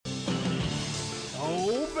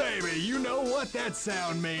baby, you know what that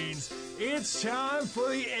sound means. It's time for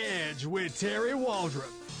The Edge with Terry Waldrop.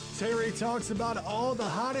 Terry talks about all the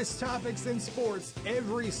hottest topics in sports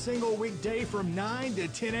every single weekday from 9 to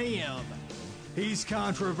 10 a.m. He's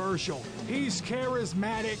controversial, he's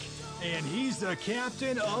charismatic, and he's the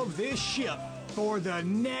captain of this ship for the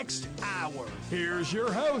next hour. Here's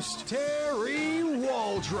your host, Terry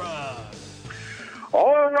Waldrop.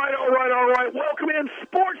 All right. Welcome in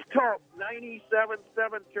Sports Talk 97.7.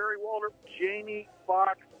 Terry Waldrop, Jamie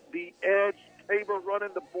Foxx, The Edge, Tabor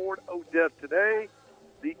running the board Odette today.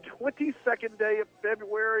 The 22nd day of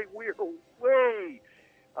February. We're way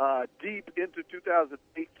deep into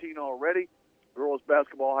 2018 already. Girls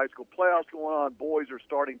basketball high school playoffs going on. Boys are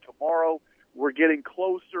starting tomorrow. We're getting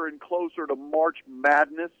closer and closer to March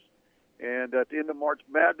Madness. And at the end of March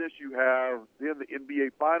Madness, you have then the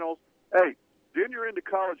NBA Finals. Hey, then you're into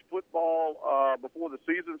college football before the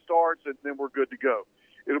season starts, and then we're good to go.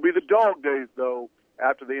 It'll be the dog days, though,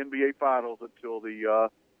 after the NBA Finals until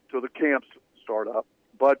the camps start up.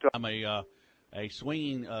 But I'm a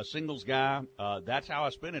swinging singles guy. That's how I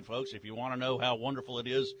spend it, folks. If you want to know how wonderful it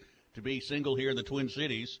is to be single here in the Twin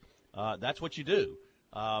Cities, that's what you do.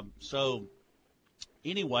 So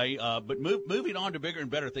anyway, but moving on to bigger and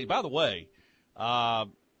better things. By the way,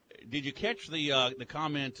 did you catch the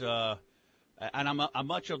comment? And I'm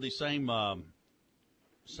much of the same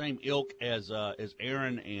ilk as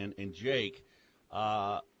Aaron and Jake.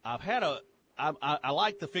 I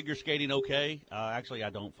like the figure skating. Okay, actually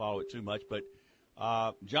I don't follow it too much, but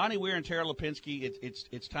Johnny Weir and Tara Lipinski,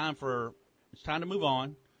 it's time to move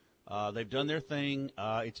on. They've done their thing.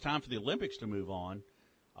 It's time for the Olympics to move on.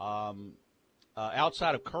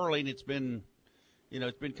 Outside of curling, it's been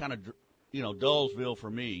kind of Dullsville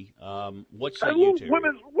for me. What say you, Terry?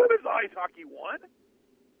 Women's ice hockey won,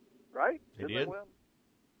 right? They did? They win?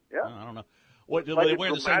 Yeah. I don't know. What, like were they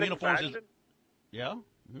wearing the same uniforms fashion? as? Yeah.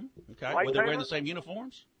 Mm-hmm. Okay. Light Were they wearing hammer? the same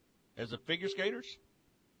uniforms as the figure skaters?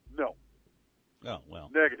 No. Oh well.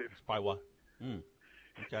 Negative. That's probably why.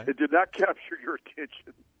 Okay. It did not capture your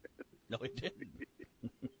attention. No, it didn't.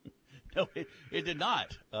 No, it did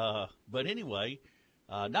not. But anyway,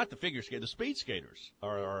 not the figure skate. The speed skaters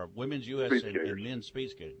are women's U.S. and men's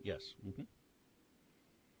speed skating. Yes. Mm-hmm.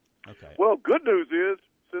 Okay. Well, good news is,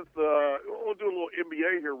 since we'll do a little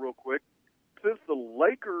NBA here real quick. Since the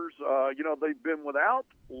Lakers, they've been without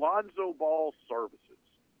Lonzo Ball services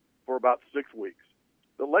for about 6 weeks.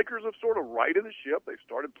 The Lakers have sort of righted the ship. They've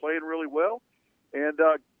started playing really well. And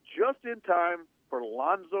just in time for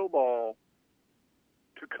Lonzo Ball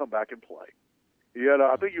to come back and play. He had,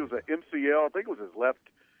 I think it was an MCL. I think it was his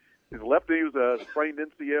left knee was a sprained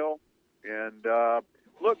MCL. And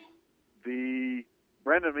look, the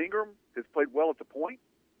Brandon Ingram has played well at the point.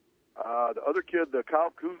 The other kid, the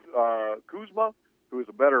Kyle Kuzma, who is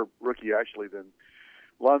a better rookie actually than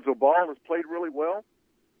Lonzo Ball, has played really well.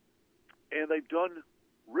 And they've done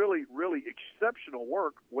really, really exceptional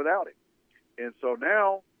work without him. And so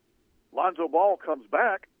now Lonzo Ball comes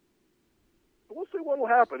back. We'll see what will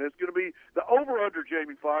happen. It's going to be the over-under,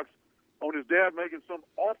 Jamie Foxx, on his dad making some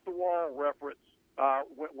off-the-wall reference.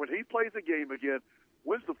 When he plays a game again,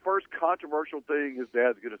 when's the first controversial thing his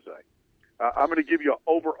dad's going to say? I'm going to give you an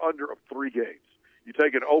over-under of 3 games. You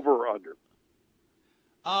take an over or under?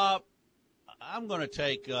 I'm going to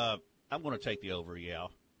take the over. Yeah,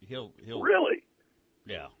 he'll really.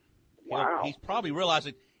 Yeah. Wow. He's probably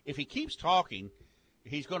realizing if he keeps talking,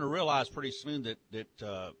 he's going to realize pretty soon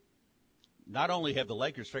that not only have the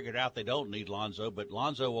Lakers figured out they don't need Lonzo, but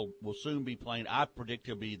Lonzo will soon be playing. I predict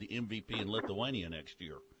he'll be the MVP in Lithuania next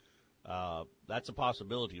year. That's a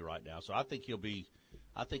possibility right now. So I think he'll be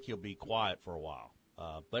quiet for a while.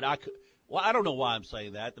 But I don't know why I'm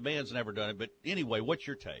saying that. The man's never done it. But anyway, what's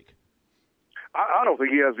your take? I don't think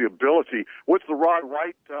he has the ability. What's the Rod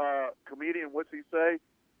Wright comedian? What's he say?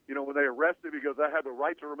 When they arrested him, he goes, "I had the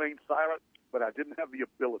right to remain silent, but I didn't have the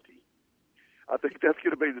ability." I think that's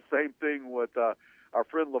going to be the same thing with our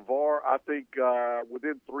friend LeVar. I think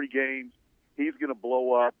within 3 games, he's going to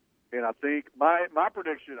blow up. And I think my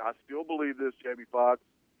prediction, I still believe this, Jamie Foxx.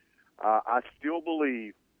 I still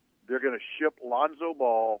believe they're going to ship Lonzo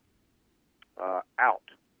Ball out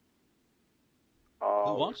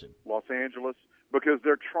Who wants him? Los Angeles because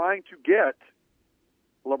they're trying to get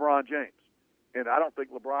LeBron James. And I don't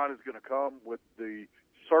think LeBron is going to come with the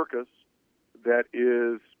circus that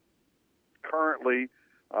is currently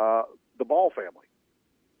the Ball family.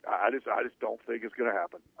 I just don't think it's going to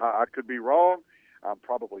happen. I could be wrong. I'm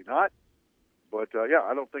probably not. But,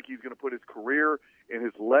 I don't think he's going to put his career and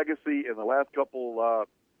his legacy in the last couple,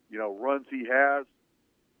 runs he has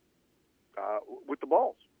with the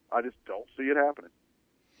Balls. I just don't see it happening.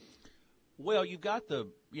 Well, you've got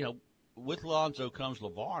with Lonzo comes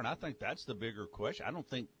LeVar, and I think that's the bigger question.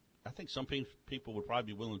 I think some people would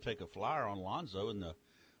probably be willing to take a flyer on Lonzo,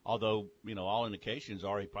 although all indications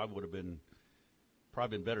are he probably would have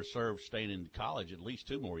been better served staying in college at least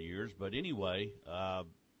 2 more years. But anyway,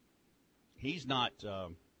 he's not.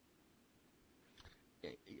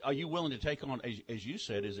 Are you willing to take on, as you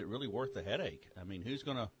said? Is it really worth the headache? I mean, who's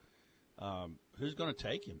gonna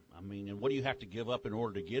take him? I mean, and what do you have to give up in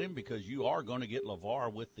order to get him? Because you are going to get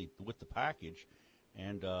LeVar with the package.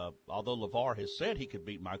 And although LeVar has said he could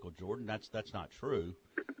beat Michael Jordan, that's not true.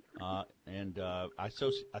 I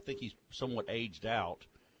think he's somewhat aged out.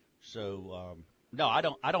 So no, I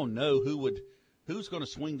don't know who's going to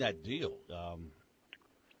swing that deal.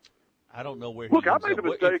 I don't know where. Look, I made the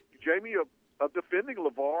mistake, Jamie, of defending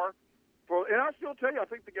LeVar, and I still tell you, I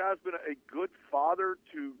think the guy's been a good father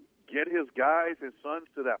to get his guys, his sons,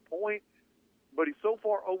 to that point. But he's so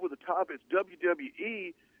far over the top. It's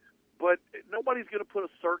WWE. But nobody's going to put a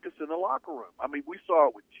circus in the locker room. I mean, we saw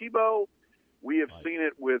it with Tebow. We have seen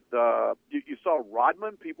it with you saw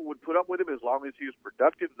Rodman. People would put up with him as long as he was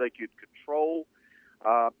productive. They could control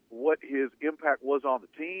what his impact was on the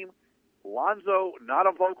team. Lonzo, not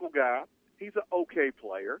a vocal guy. He's an okay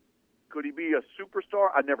player. Could he be a superstar?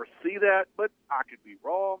 I never see that, but I could be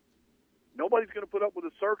wrong. Nobody's going to put up with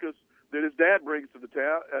a circus that his dad brings to the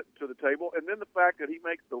table. And then the fact that he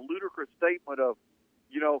makes the ludicrous statement of,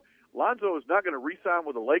 Lonzo is not going to re-sign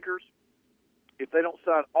with the Lakers if they don't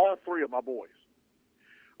sign all 3 of my boys.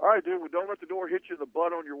 All right, dude, well, don't let the door hit you in the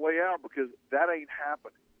butt on your way out, because that ain't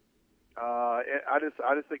happening. I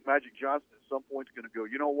just think Magic Johnson at some point is going to go,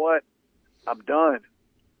 you know what? I'm done.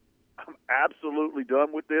 I'm absolutely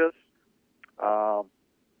done with this.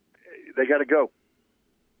 They got to go.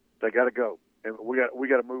 They got to go, and we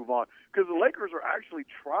got to move on, because the Lakers are actually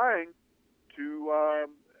trying to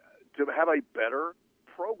have a better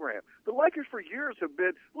program. The Lakers for years have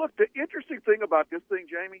been. Look, the interesting thing about this thing,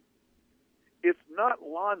 Jamie, it's not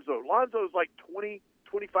Lonzo. Lonzo is like 25%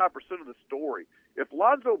 of the story. If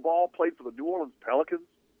Lonzo Ball played for the New Orleans Pelicans,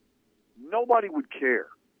 nobody would care.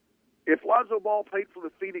 If Lonzo Ball played for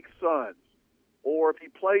the Phoenix Suns, or if he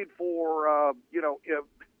played for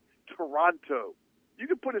Toronto, you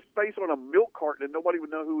could put his face on a milk carton and nobody would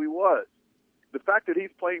know who he was. The fact that he's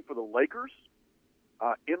playing for the Lakers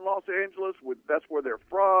in Los Angeles, that's where they're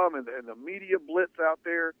from, and the media blitz out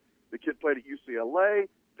there, the kid played at UCLA,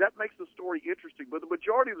 that makes the story interesting. But the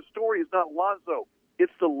majority of the story is not Lonzo.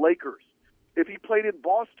 It's the Lakers. If he played in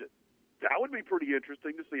Boston, that would be pretty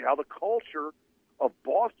interesting to see how the culture of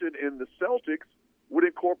Boston and the Celtics would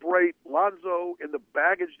incorporate Lonzo and the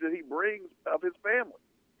baggage that he brings of his family.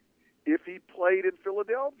 If he played in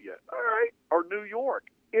Philadelphia, all right, or New York,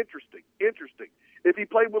 interesting. If he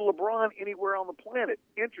played with LeBron anywhere on the planet,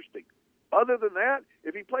 interesting. Other than that,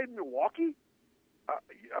 if he played in Milwaukee,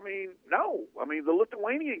 no. The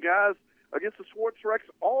Lithuanian guys against the Schwartz-Rex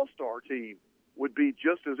All-Star team would be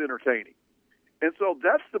just as entertaining. And so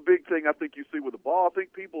that's the big thing I think you see with the ball. I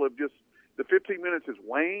think people have the 15 minutes has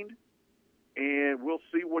waned, and we'll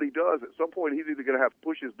see what he does. At some point, he's either going to have to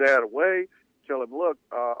push his dad away, tell him, look,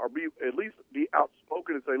 or at least be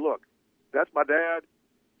outspoken and say, look, that's my dad.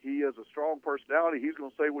 He has a strong personality. He's going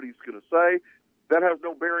to say what he's going to say. That has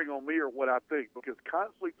no bearing on me or what I think, because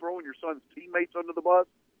constantly throwing your son's teammates under the bus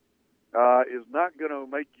is not going to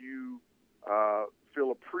make you feel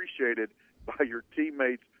appreciated by your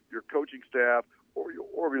teammates, your coaching staff, or your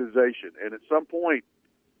organization. And at some point,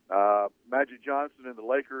 Magic Johnson and the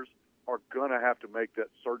Lakers are going to have to make that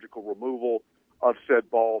surgical removal of said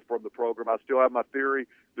ball from the program. I still have my theory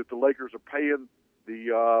that the Lakers are paying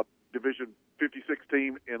the Division 56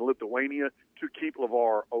 team in Lithuania to keep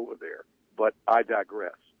LeVar over there. But I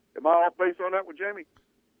digress. Am I off base on that one, Jamie?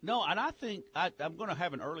 No, and I think I'm going to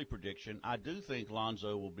have an early prediction. I do think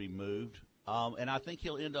Lonzo will be moved, and I think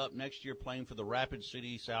he'll end up next year playing for the Rapid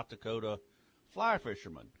City, South Dakota Fly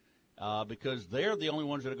Fishermen, because they're the only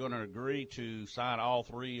ones that are going to agree to sign all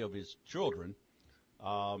 3 of his children.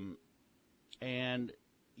 And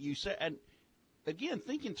you said, and again,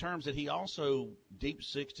 think in terms that he also deep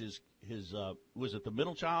sixed his was it the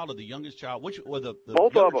middle child or the youngest child? Which or the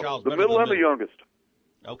both younger of them, child's the better middle than and the youngest.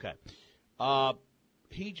 Okay.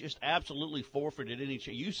 He just absolutely forfeited any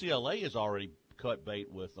chance. UCLA has already cut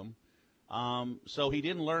bait with them. So he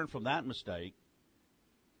didn't learn from that mistake.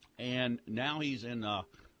 And now he's in a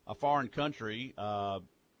foreign country,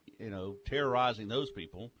 terrorizing those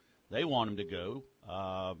people. They want him to go.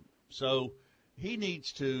 So he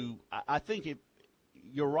needs to – I think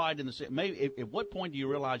you're right in the – maybe at what point do you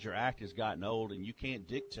realize your act has gotten old and you can't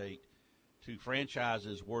dictate to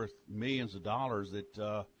franchises worth millions of dollars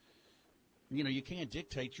that you can't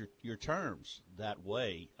dictate your terms that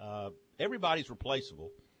way. Everybody's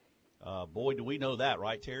replaceable. Boy, do we know that,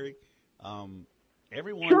 right, Terry?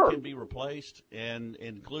 Everyone Sure. can be replaced, and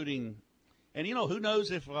including, and who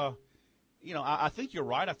knows if, I think you're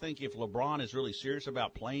right. I think if LeBron is really serious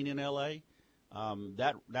about playing in L.A.,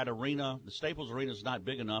 that arena, the Staples Arena, is not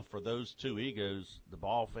big enough for those two egos, the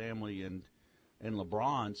Ball family and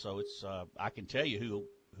LeBron. So it's I can tell you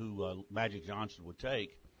who Magic Johnson would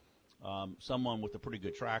take, someone with a pretty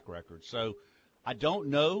good track record. So I don't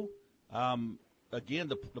know. Again,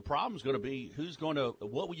 the problem is going to be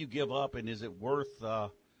what will you give up, and is it worth the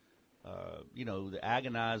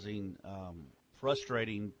agonizing,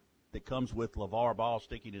 frustrating that comes with LeVar Ball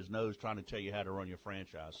sticking his nose trying to tell you how to run your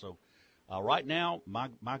franchise. So right now, my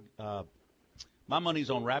money's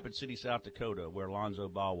on Rapid City, South Dakota, where Lonzo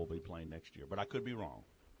Ball will be playing next year, but I could be wrong.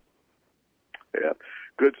 Yeah,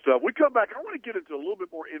 good stuff. We come back. I want to get into a little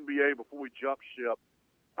bit more NBA before we jump ship.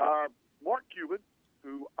 Mark Cuban,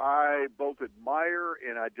 who I both admire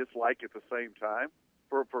and I dislike at the same time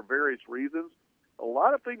for various reasons. A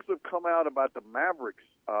lot of things have come out about the Mavericks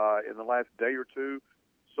in the last day or two.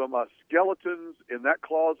 Some skeletons in that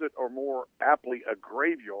closet, or more aptly a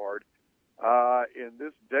graveyard, in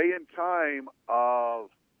this day and time of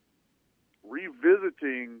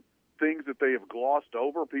revisiting things that they have glossed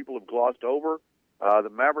over, people have glossed over. The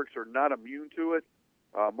Mavericks are not immune to it.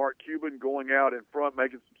 Mark Cuban going out in front,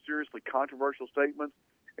 making some seriously controversial statements,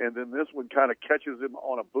 and then this one kind of catches him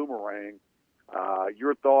on a boomerang.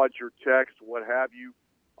 Your thoughts, your text, what have you.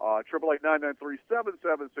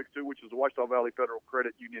 888-993-7762, which is the Ouachita Valley Federal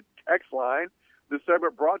Credit Union text line. This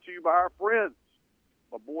segment brought to you by our friends.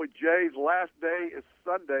 My boy Jay's last day is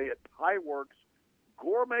Sunday at Pie Works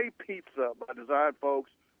Gourmet Pizza by Design folks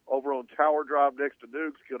over on Tower Drive next to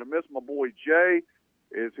Duke's. Going to miss my boy Jay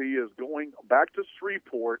as he is going back to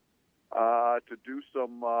Shreveport to do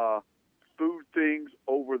some food things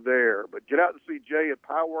over there. But get out and see Jay at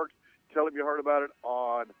Pie Works. Tell him you heard about it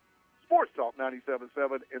on Sports Talk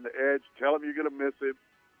 97.7 in the Edge. Tell him you're going to miss him,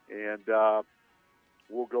 and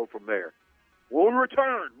we'll go from there. We'll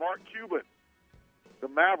return Mark Cuban, the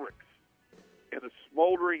Mavericks, and the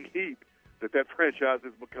smoldering heap that franchise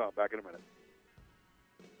has become. Back in a minute.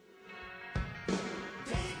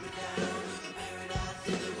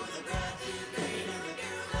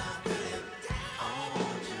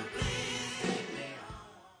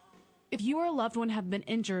 If you or a loved one have been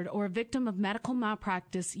injured or a victim of medical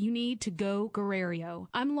malpractice, you need to go Guerrero.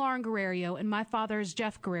 I'm Lauren Guerrero, and my father is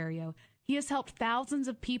Jeff Guerrero. He has helped thousands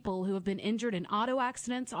of people who have been injured in auto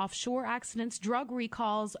accidents, offshore accidents, drug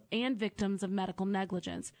recalls, and victims of medical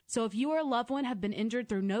negligence. So if you or a loved one have been injured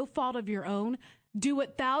through no fault of your own, do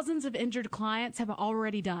what thousands of injured clients have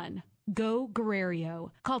already done. Go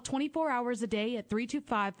Guerrero. Call 24 hours a day at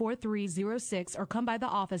 325-4306 or come by the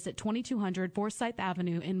office at 2200 Forsyth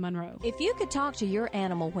Avenue in Monroe. If you could talk to your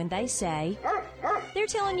animal when they say, they're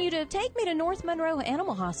telling you to take me to North Monroe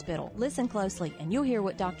Animal Hospital, listen closely and you'll hear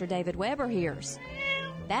what Dr. David Weber hears.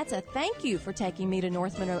 That's a thank you for taking me to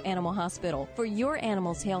North Monroe Animal Hospital. For your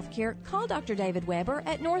animal's health care, call Dr. David Weber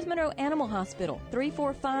at North Monroe Animal Hospital,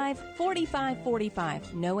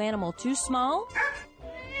 345-4545. No animal too small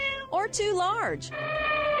or too large.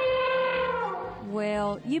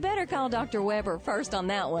 Well, you better call Dr. Weber first on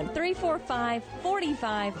that one.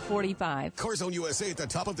 345-4545. CarZone USA at the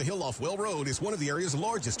top of the hill off Well Road is one of the area's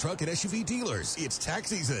largest truck and SUV dealers. It's tax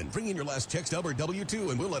season. Bring in your last check stub or W-2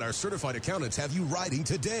 and we'll let our certified accountants have you riding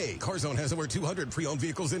today. CarZone has over 200 pre-owned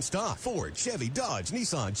vehicles in stock. Ford, Chevy, Dodge,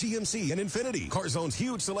 Nissan, GMC, and Infiniti. CarZone's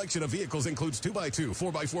huge selection of vehicles includes 2x2,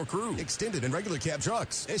 4x4 crew, extended and regular cab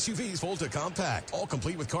trucks, SUVs full to compact, all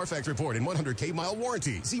complete with Carfax report and 100K mile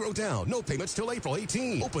warranty. Zero down, no payments till April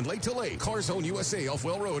 18. Open late till late. CarZone USA off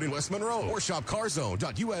Well Road in West Monroe or shop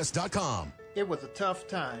carzone.us.com. It was a tough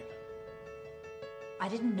time. I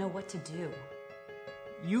didn't know what to do.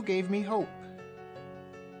 You gave me hope.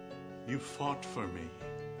 You fought for me.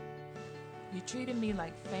 You treated me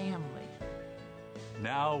like family.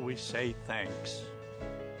 Now we say thanks.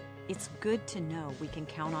 It's good to know we can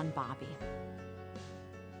count on Bobby.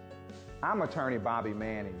 I'm attorney Bobby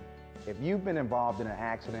Manning. If you've been involved in an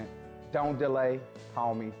accident, don't delay.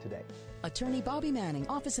 Call me today. Attorney Bobby Manning,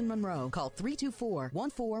 office in Monroe. Call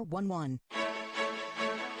 324-1411.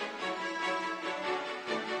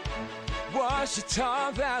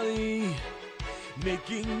 Ouachita Valley,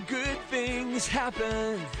 making good things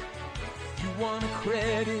happen. You want a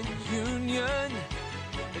credit union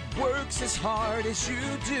that works as hard as you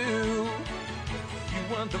do. You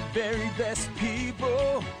want the very best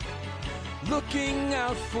people looking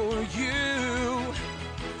out for you.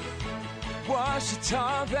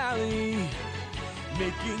 Washita Valley,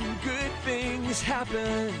 making good things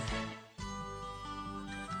happen.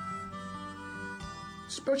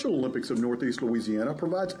 Special Olympics of Northeast Louisiana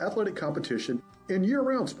provides athletic competition and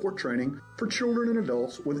year-round sport training for children and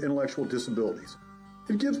adults with intellectual disabilities.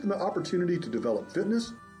 It gives them the opportunity to develop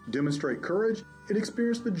fitness, demonstrate courage, and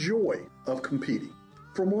experience the joy of competing.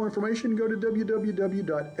 For more information, go to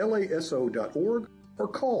www.laso.org or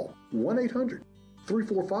call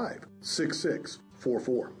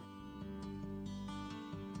 1-800-345-6644.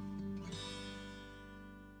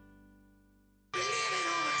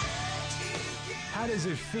 How does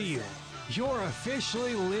it feel? You're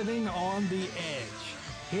officially living on the edge.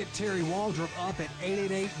 Hit Terry Waldrop up at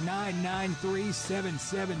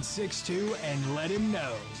 888-993-7762 and let him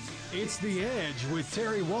know. It's The Edge with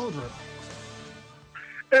Terry Waldrop.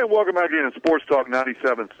 And welcome back in Sports Talk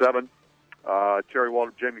 97.7. Terry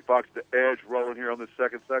Waldrop, Jamie Foxx, The Edge, rolling here on this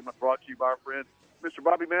second segment, brought to you by our friend Mr.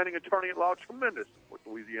 Bobby Manning, attorney at law, tremendous North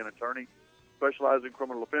Louisiana attorney, specializing in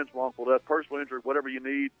criminal defense, wrongful death, personal injury, whatever you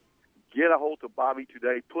need. Get a hold of Bobby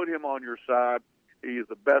today. Put him on your side. He is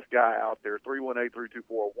the best guy out there.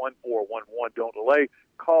 318-324-1411. Don't delay.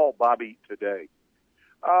 Call Bobby today.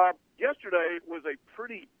 Yesterday was a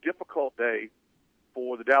pretty difficult day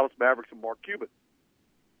for the Dallas Mavericks and Mark Cuban.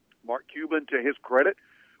 Mark Cuban, to his credit,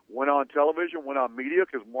 went on television, went on media,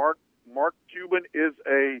 because Mark Cuban is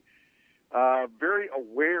a very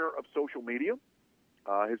aware of social media,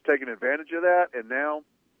 has taken advantage of that, and now,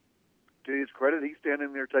 to his credit, he's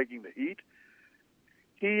standing there taking the heat.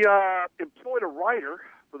 He employed a writer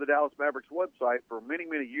for the Dallas Mavericks website for many,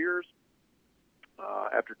 many years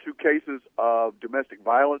after 2 cases of domestic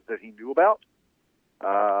violence that he knew about.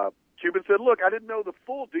 Cuban said, look, I didn't know the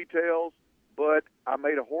full details, but I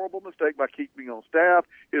made a horrible mistake by keeping me on staff.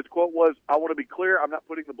 His quote was, I want to be clear, I'm not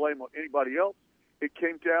putting the blame on anybody else. It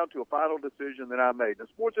came down to a final decision that I made. Now,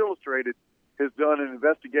 Sports Illustrated has done an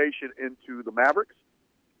investigation into the Mavericks,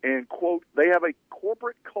 and, quote, they have a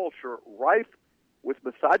corporate culture rife with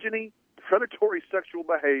misogyny, predatory sexual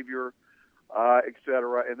behavior, et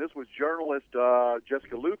cetera. And this was journalist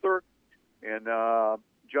Jessica Luther and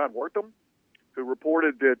John Wortham, who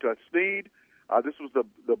reported that Snead, this was the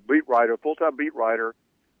beat writer, full-time beat writer,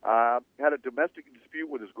 had a domestic dispute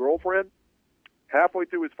with his girlfriend halfway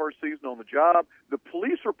through his first season on the job. The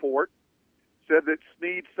police report said that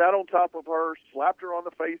Snead sat on top of her, slapped her on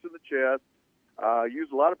the face and the chest,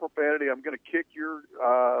 used a lot of profanity. I'm going to kick your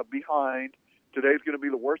behind. Today's going to be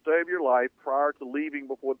the worst day of your life, prior to leaving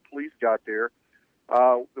before the police got there.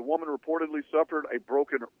 The woman reportedly suffered a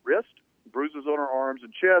broken wrist, bruises on her arms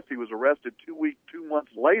and chest. He was arrested 2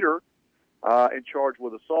 months later and charged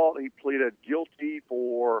with assault. He pleaded guilty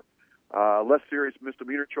for less serious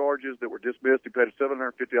misdemeanor charges that were dismissed. He paid a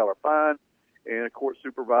 $750 fine and a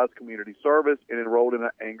court-supervised community service and enrolled in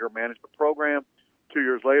an anger management program. 2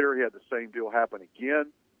 years later, he had the same deal happen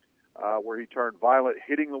again, where he turned violent,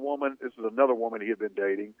 hitting the woman. This is another woman he had been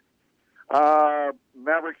dating.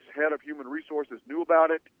 Mavericks head of human resources knew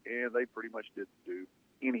about it, and they pretty much didn't do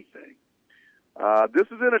anything. This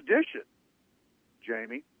is in addition,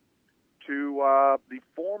 Jamie, to the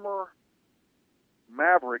former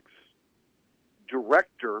Mavericks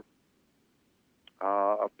director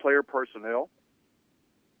of player personnel,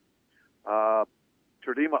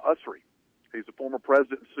 Terdema Usry. He's a former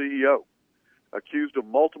president and CEO, accused of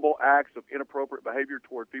multiple acts of inappropriate behavior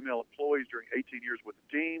toward female employees during 18 years with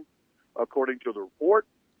the team. According to the report,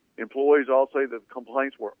 employees all say that the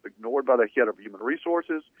complaints were ignored by the head of human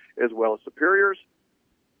resources as well as superiors.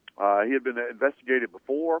 He had been investigated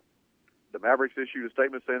before. The Mavericks issued a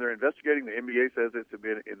statement saying they're investigating. The NBA says it's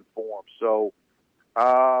been informed. So,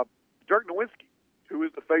 Dirk Nowitzki, who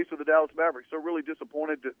is the face of the Dallas Mavericks, so really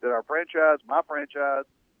disappointed that our franchise, my franchise,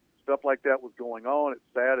 stuff like that was going on. It's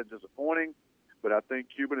sad and disappointing, but I think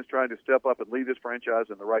Cuban is trying to step up and lead this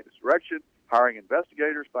franchise in the right direction, hiring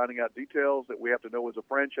investigators, finding out details that we have to know as a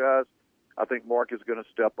franchise. I think Mark is going to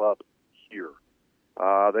step up here.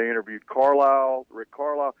 They interviewed Rick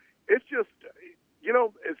Carlisle. It's just,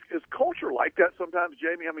 is culture like that sometimes,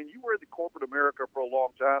 Jamie? I mean, you were in the corporate America for a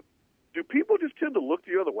long time. Do people just tend to look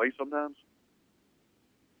the other way sometimes?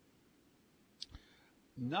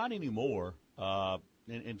 Not anymore.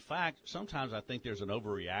 In fact, sometimes I think there's an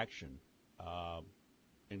overreaction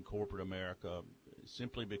in corporate America,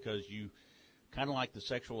 simply because you kind of like the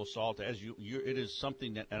sexual assault, it is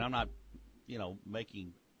something that, and I'm not,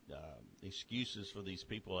 making excuses for these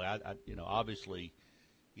people. I obviously,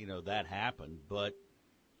 that happened, but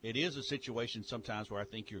it is a situation sometimes where I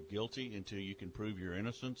think you're guilty until you can prove your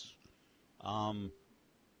innocence.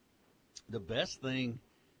 The best thing,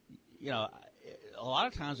 a a lot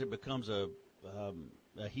of times it becomes a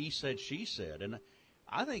he said, she said. And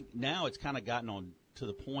I think now it's kind of gotten on to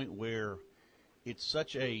the point where it's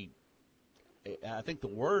such I think the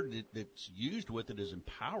word that's used with it is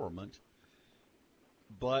empowerment.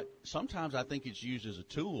 But sometimes I think it's used as a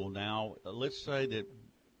tool. Now, let's say that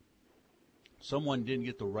someone didn't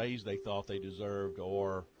get the raise they thought they deserved,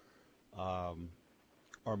 or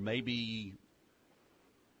maybe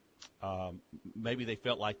they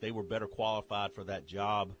felt like they were better qualified for that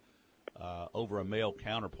job over a male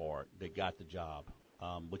counterpart that got the job,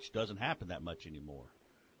 which doesn't happen that much anymore.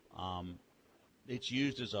 It's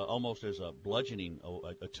used as almost as a bludgeoning,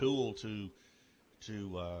 a tool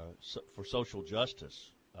for social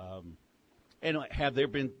justice. And have there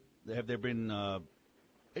been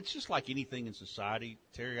it's just like anything in society,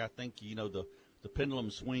 Terry. I think, the pendulum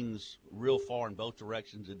swings real far in both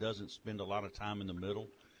directions. It doesn't spend a lot of time in the middle.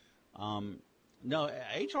 No,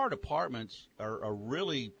 HR departments are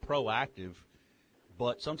really proactive,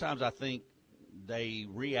 but sometimes I think they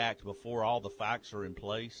react before all the facts are in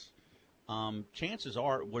place. Chances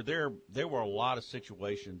are, there were a lot of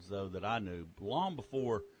situations, though, that I knew long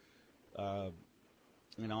before, I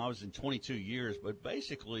was in 22 years, but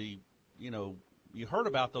basically, you heard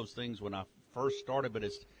about those things when I first started, but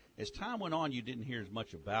as time went on, you didn't hear as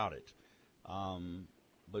much about it.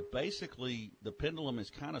 But basically, the pendulum has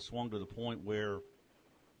kind of swung to the point where,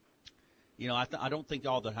 I don't think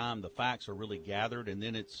all the time the facts are really gathered, and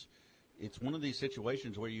then it's one of these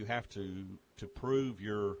situations where you have to prove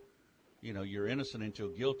you're innocent until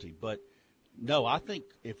guilty. But no, I think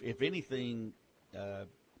if anything,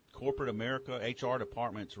 corporate America, HR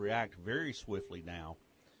departments react very swiftly now.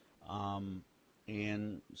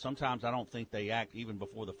 And sometimes I don't think they act even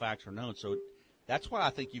before the facts are known. So that's why I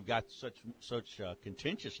think you've got such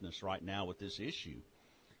contentiousness right now with this issue,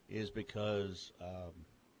 is because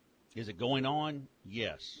is it going on?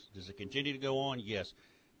 Yes. Does it continue to go on? Yes.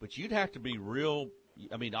 But you'd have to be real.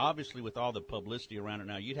 I mean, obviously, with all the publicity around it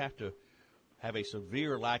now, you'd have to have a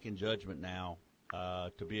severe lack in judgment now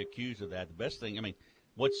to be accused of that. The best thing,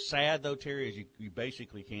 what's sad, though, Terry, is you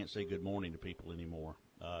basically can't say good morning to people anymore.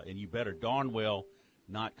 And you better darn well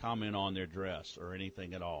not comment on their dress or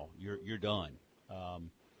anything at all. You're done.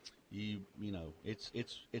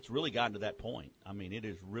 It's really gotten to that point. It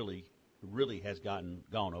is really has gone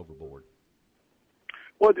overboard.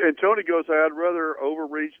 Well, and Tony goes, I'd rather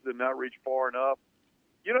overreach than not reach far enough.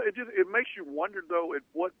 It makes you wonder, though, at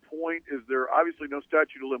what point is there obviously no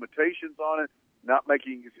statute of limitations on it, not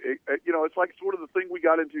making, it's like sort of the thing we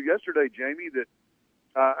got into yesterday, Jamie, that,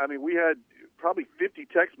 we had probably 50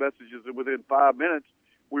 text messages, and within 5 minutes,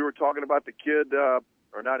 we were talking about the kid,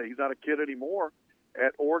 he's not a kid anymore,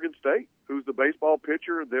 at Oregon State, who's the baseball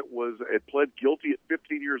pitcher that had pled guilty at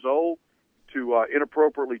 15 years old to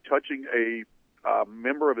inappropriately touching a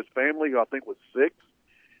member of his family who I think was 6.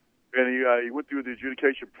 And he went through the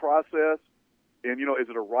adjudication process. And, is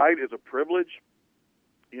it a right? Is it a privilege?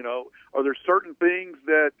 Are there certain things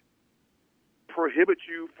that prohibit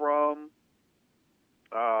you from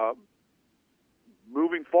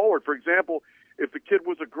moving forward? For example, if the kid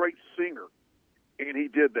was a great singer and he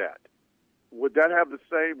did that, would that have the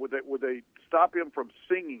same? Would they stop him from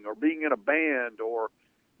singing or being in a band or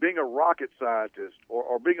being a rocket scientist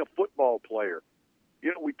or being a football player?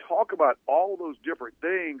 We talk about all those different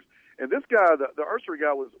things. And this guy, the Ursery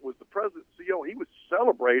guy, was the president and CEO. He was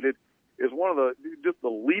celebrated as one of the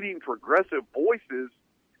leading progressive voices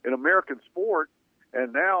in American sport.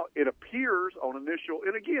 And now it appears on initial,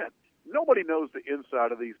 and again, nobody knows the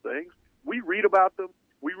inside of these things. We read about them.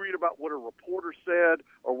 We read about what a reporter said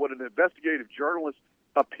or what an investigative journalist's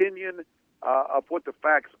opinion of what the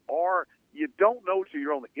facts are. You don't know till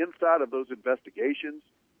you're on the inside of those investigations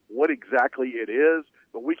what exactly it is,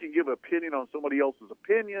 but we can give an opinion on somebody else's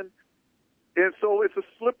opinion. And so it's a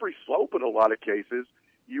slippery slope in a lot of cases.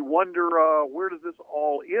 You wonder, where does this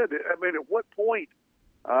all end? At what point,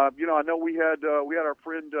 I know we had our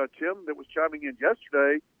friend Tim that was chiming in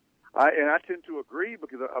yesterday, and I tend to agree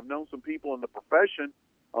because I've known some people in the profession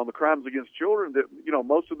on the crimes against children that,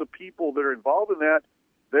 most of the people that are involved in that,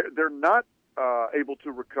 they're not able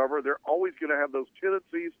to recover. They're always going to have those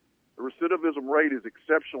tendencies. The recidivism rate is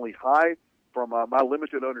exceptionally high from my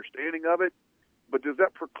limited understanding of it. But does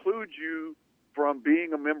that preclude you from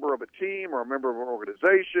being a member of a team or a member of an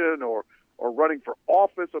organization or running for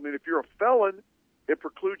office? If you're a felon, it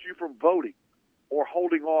precludes you from voting or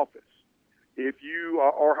holding office. If you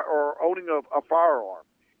are owning a firearm,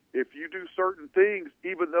 if you do certain things,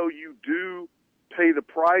 even though you do pay the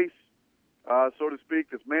price, so to speak,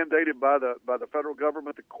 that's mandated by the federal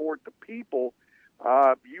government, the court, the people,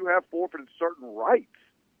 you have forfeited certain rights.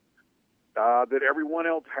 that everyone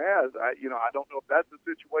else has. I don't know if that's the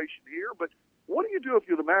situation here, but what do you do if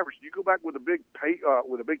you're the Mavericks? Do you go back with a big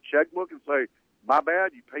checkbook and say, "My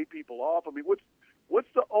bad, you pay people off"? I mean,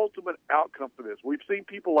 what's the ultimate outcome for this? We've seen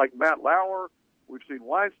people like Matt Lauer, we've seen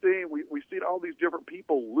Weinstein, we've seen all these different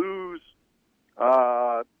people lose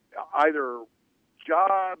either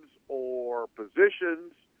jobs or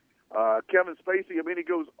positions. Kevin Spacey, I mean, he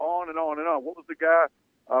goes on and on and on. What was the guy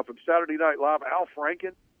from Saturday Night Live, Al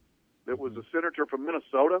Franken, that was a senator from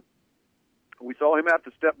Minnesota? We saw him have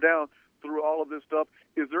to step down through all of this stuff.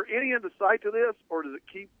 Is there any end in sight to this, or does it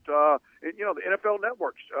keep, the NFL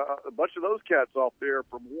networks, a bunch of those cats off there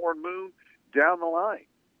from Warren Moon down the line?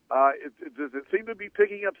 Does it seem to be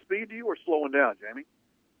picking up speed to you or slowing down, Jamie?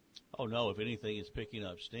 Oh, no, if anything, it's picking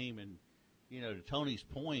up steam. And, to Tony's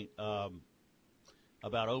point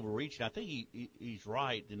about overreaching, I think he's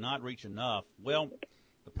right, did not reach enough. Well,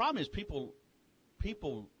 the problem is people,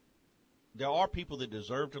 there are people that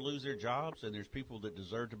deserve to lose their jobs, and there's people that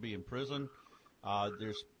deserve to be in prison.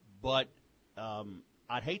 But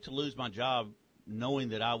I'd hate to lose my job knowing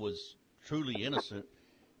that I was truly innocent,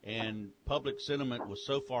 and public sentiment was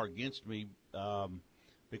so far against me,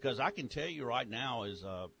 because I can tell you right now, as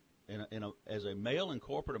a male in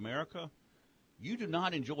corporate America, you do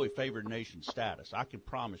not enjoy favored nation status. I can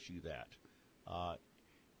promise you that.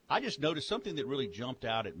 I just noticed something that really jumped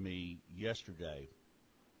out at me yesterday.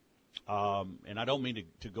 And I don't mean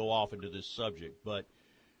to go off into this subject, but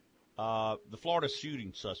the Florida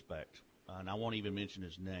shooting suspect, and I won't even mention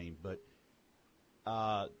his name, but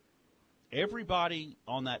everybody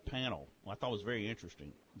on that panel, I thought was very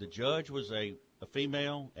interesting. The judge was a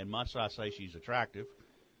female, and must I say she's attractive,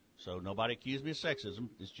 so nobody accused me of sexism.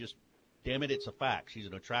 It's just, damn it, it's a fact. She's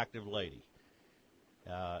an attractive lady,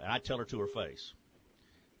 and I tell her to her face.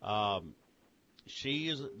 She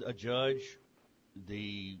is a judge.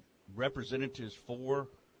 The representatives for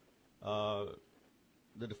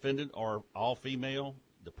the defendant are all female.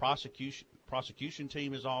 The prosecution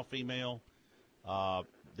team is all female.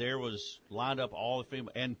 There was lined up all the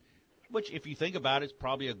female, and which, if you think about it, is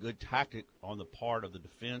probably a good tactic on the part of the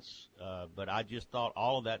defense. But I just thought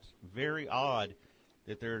all of that's very odd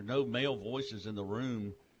that there are no male voices in the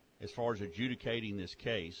room as far as adjudicating this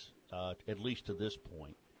case, at least to this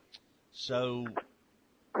point. So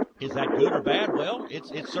is that good or bad? Well,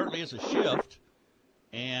 it certainly is a shift.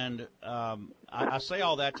 And I say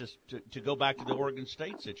all that to go back to the Oregon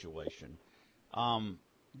State situation.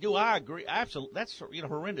 Do I agree? Absolutely. That's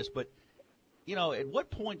horrendous. But, at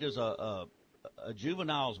what point does a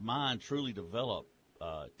juvenile's mind truly develop,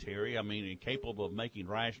 Terry? I mean, capable of making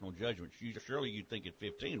rational judgments. Surely you'd think at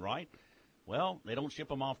 15, right? Well, they don't ship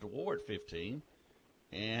them off to war at 15.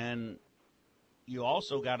 And you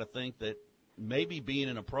also got to think that maybe being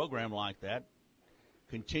in a program like that,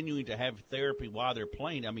 continuing to have therapy while they're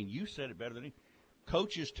playing. I mean, you said it better than me.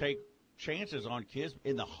 Coaches take chances on kids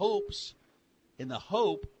in the hope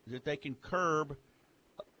that they can curb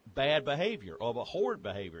bad behavior or abhorrent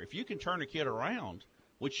behavior. If you can turn a kid around,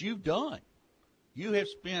 which you've done, you have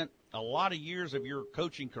spent a lot of years of your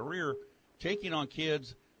coaching career taking on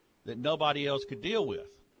kids that nobody else could deal with,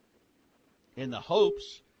 in the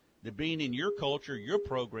hopes that being in your culture, your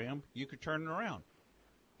program, you could turn it around.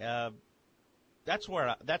 That's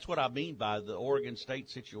what I mean by the Oregon State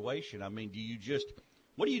situation. I mean,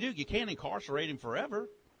 what do? You can't incarcerate him forever.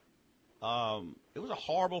 It was a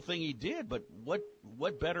horrible thing he did, but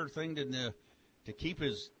what better thing than to keep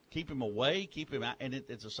him away, keep him out, and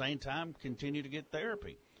at the same time continue to get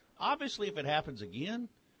therapy. Obviously, if it happens again,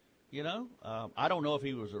 I don't know if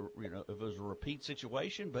it was a repeat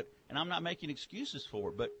situation, and I'm not making excuses for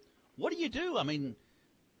it, but what do you do? I mean,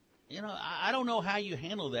 I don't know how you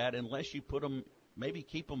handle that unless you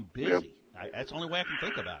keep them busy. Yep. That's the only way I can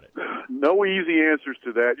think about it. No easy answers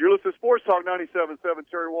to that. You're listening to Sports Talk 97.7,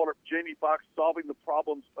 Terry Waldrop, Jamie Foxx, solving the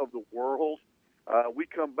problems of the world. We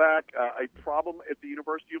come back, a problem at the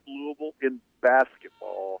University of Louisville in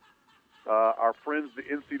basketball. Our friends, the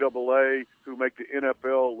NCAA, who make the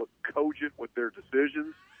NFL look cogent with their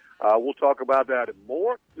decisions. We'll talk about that and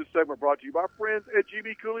more. This segment brought to you by our friends at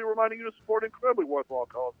GB Cooley, reminding you to support incredibly worthwhile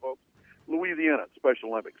cause, folks. Louisiana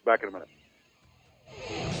Special Olympics. Back in a minute.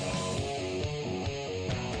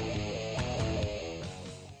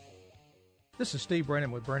 This is Steve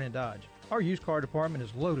Brennan with Brennan Dodge. Our used car department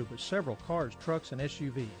is loaded with several cars, trucks, and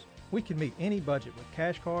SUVs. We can meet any budget with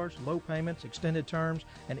cash cars, low payments, extended terms,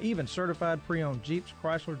 and even certified pre-owned Jeeps,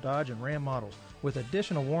 Chrysler, Dodge, and Ram models with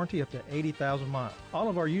additional warranty up to 80,000 miles. All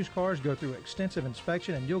of our used cars go through extensive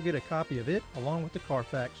inspection, and you'll get a copy of it along with the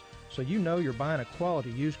Carfax, so you know you're buying a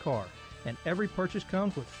quality used car. And every purchase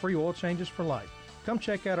comes with free oil changes for life. Come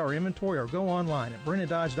check out our inventory or go online at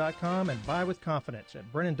BrennanDodge.com and buy with confidence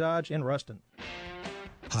at Brennan Dodge in Ruston.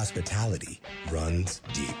 Hospitality runs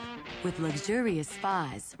deep. With luxurious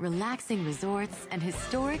spas, relaxing resorts, and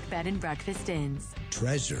historic bed and breakfast inns.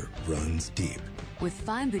 Treasure runs deep. With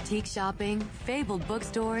fine boutique shopping, fabled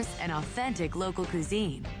bookstores, and authentic local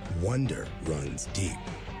cuisine. Wonder runs deep.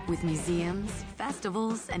 With museums,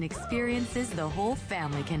 festivals, and experiences the whole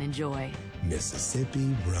family can enjoy.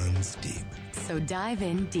 Mississippi runs deep. So dive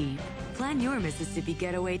in deep. Plan your Mississippi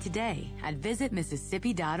getaway today at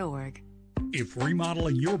visitmississippi.org. If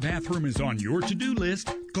remodeling your bathroom is on your to-do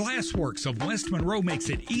list, Glassworks of West Monroe makes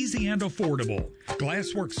it easy and affordable.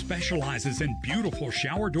 Glassworks specializes in beautiful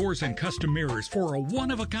shower doors and custom mirrors for a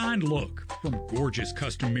one-of-a-kind look. From gorgeous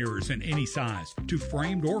custom mirrors in any size to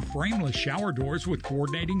framed or frameless shower doors with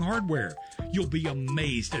coordinating hardware, you'll be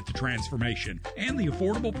amazed at the transformation and the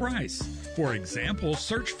affordable price. For example,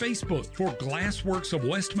 search Facebook for Glassworks of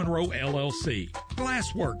West Monroe, LLC.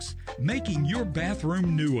 Glassworks, making your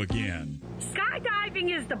bathroom new again.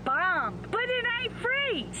 Skydiving is the bomb, but it ain't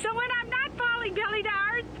free. So when I'm not falling belly to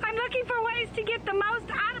earth, I'm looking for ways to get the most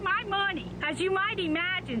out of my money. As you might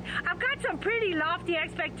imagine, I've got some pretty lofty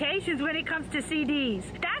expectations when it comes to CDs.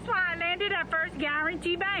 That's why I landed at First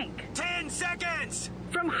Guarantee Bank. 10 seconds!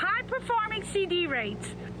 From high-performing CD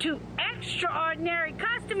rates to extraordinary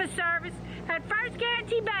customer service, at First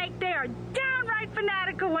Guarantee Bank, they are downright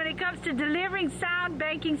fanatical when it comes to delivering sound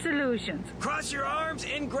banking solutions. Cross your arms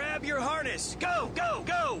and grab your harness. Go, go,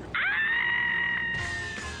 go!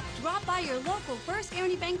 Drop by your local First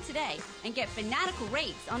Guarantee Bank today and get fanatical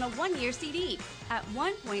rates on a one-year CD at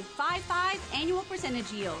 1.55 annual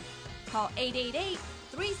percentage yield. Call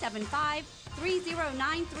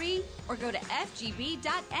 888-375-3093 or go to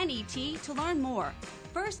fgb.net to learn more.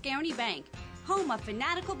 First Guarantee Bank, home of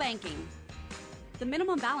fanatical banking. The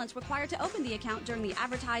minimum balance required to open the account during the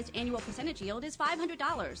advertised annual percentage yield is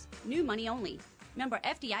 $500. New money only. Member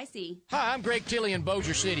FDIC. Hi, I'm Greg Tilley in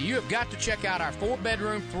Bossier City. You have got to check out our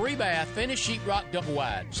 4-bedroom, 3-bath, finished sheetrock double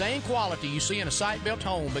wide. Same quality you see in a site-built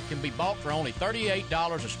home, but can be bought for only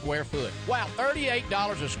 $38 a square foot. Wow,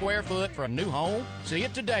 $38 a square foot for a new home? See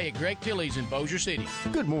it today at Greg Tilley's in Bossier City.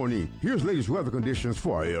 Good morning. Here's latest weather conditions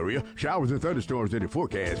for our area. Showers and thunderstorms in the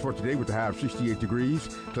forecast for today with a high of 68 degrees.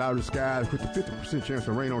 Cloudy skies with a 50% chance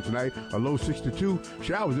of rain on tonight, a low 62.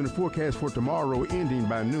 Showers in the forecast for tomorrow ending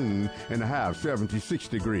by noon and a high of 76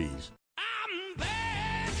 degrees. I'm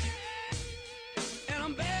back, and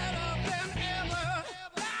I'm better than ever.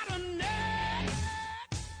 Got a knack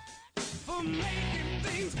for making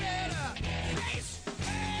things better. Face,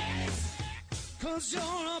 face, 'cause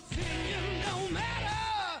your opinion don't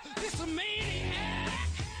matter. This a maniac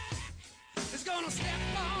is gonna step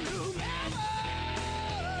on whomever.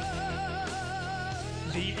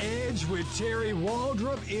 The Edge with Terry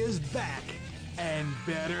Waldrop is back and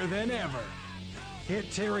better than ever.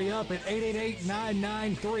 Hit Terry up at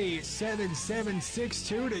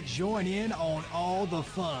 888-993-7762 to join in on all the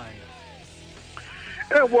fun.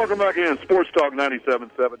 And welcome back in. Sports Talk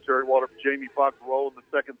 97.7. Terry Waldrop, Jamie Foxx rolling the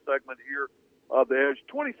second segment here of the Edge.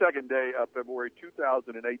 22nd day of February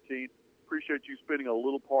 2018. Appreciate you spending a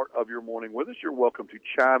little part of your morning with us. You're welcome to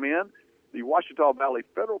chime in. The Ouachita Valley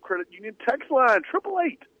Federal Credit Union text line,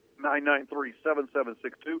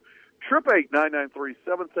 888-993-7762.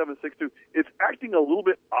 888-993-7762. It's acting a little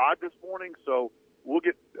bit odd this morning, so we'll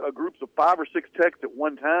get groups of 5 or 6 texts at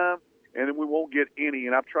one time, and then we won't get any.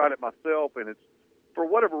 And I've tried it myself, and it's, for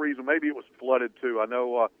whatever reason, maybe it was flooded too. I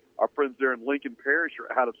know our friends there in Lincoln Parish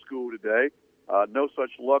are out of school today. No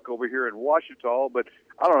such luck over here in Ouachita, but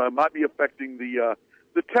I don't know, it might be affecting the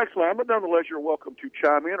text line. But nonetheless, you're welcome to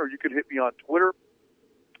chime in, or you can hit me on Twitter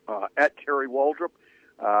at Terry Waldrop.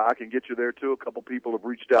 I can get you there, too. A couple people have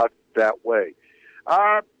reached out that way.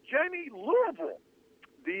 Jamie, Louisville,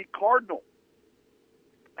 the Cardinal,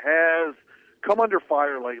 has come under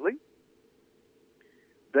fire lately.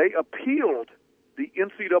 They appealed the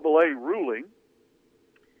NCAA ruling,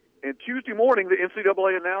 and Tuesday morning the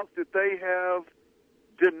NCAA announced that they have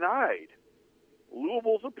denied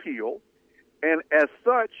Louisville's appeal, and as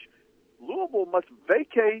such, Louisville must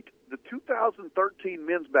vacate the 2013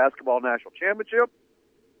 Men's Basketball National Championship,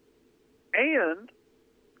 and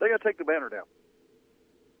they got to take the banner down.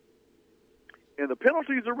 And the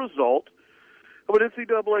penalty is a result of an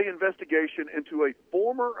NCAA investigation into a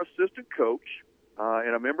former assistant coach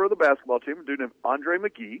and a member of the basketball team, a dude named Andre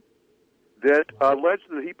McGee, that alleged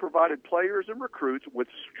that he provided players and recruits with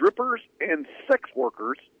strippers and sex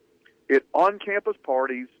workers at on-campus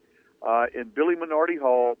parties in Billy Minardi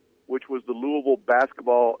Hall, which was the Louisville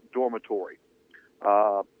basketball dormitory.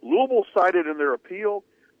 Louisville cited in their appeal,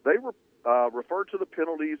 they referred to the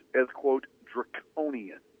penalties as, quote,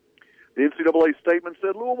 draconian. The NCAA statement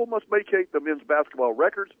said Louisville must vacate the men's basketball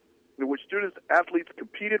records in which student-athletes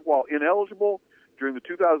competed while ineligible during the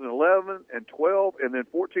 2011 and 12 and then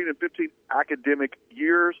 14 and 15 academic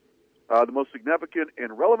years. The most significant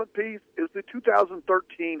and relevant piece is the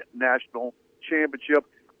 2013 National Championship.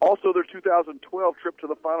 Also, their 2012 trip to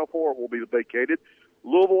the Final Four will be vacated.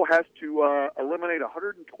 Louisville has to eliminate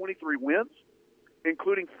 123 wins,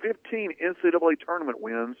 including 15 NCAA tournament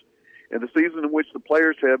wins, in the season in which the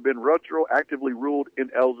players have been retroactively ruled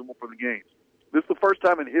ineligible for the games. This is the first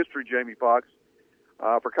time in history, Jamie Foxx,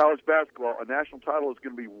 for college basketball, a national title is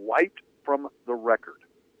going to be wiped from the record.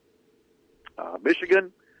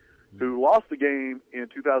 Michigan, who lost the game in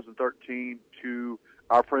 2013 to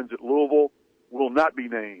our friends at Louisville, will not be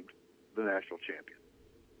named the national champion.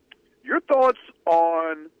 Your thoughts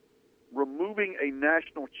on removing a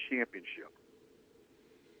national championship?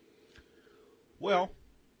 Well,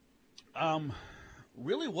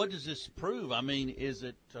 really, what does this prove? I mean, is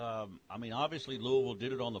it, obviously Louisville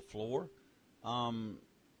did it on the floor.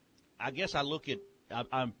 I guess I look at,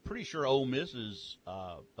 I'm pretty sure Ole Miss's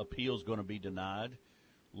appeal is going to be denied.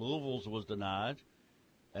 Louisville's was denied.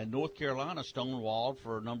 And North Carolina stonewalled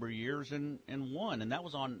for a number of years and won. And that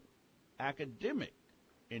was on academic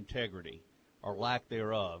integrity or lack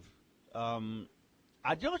thereof.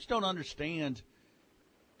 I just don't understand.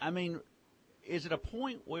 I mean, is it a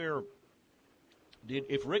point where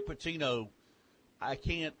if Rick Pitino,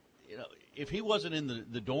 if he wasn't in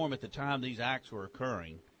the dorm at the time these acts were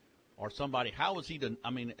occurring, or somebody, how was he to,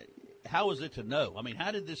 how is it to know? I mean,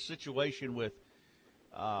 how did this situation with,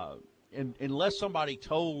 unless somebody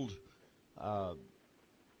told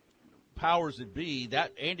powers that be,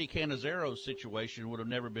 that Andy Cannizzaro's situation would have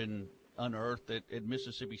never been unearthed at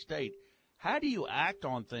Mississippi State. How do you act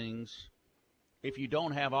on things if you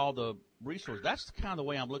don't have all the resources? That's kind of the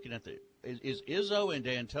way I'm looking at it. Is Izzo and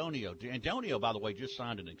D'Antonio. D'Antonio, by the way, just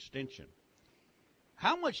signed an extension.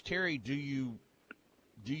 How much, Terry, do you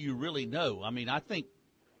really know? I mean, I think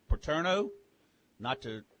Paterno, not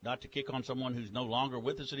to kick on someone who's no longer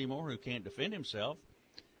with us anymore, who can't defend himself,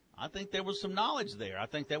 I think there was some knowledge there. I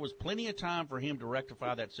think there was plenty of time for him to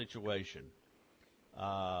rectify that situation.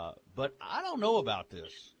 But I don't know about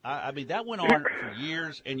this. I mean, that went on for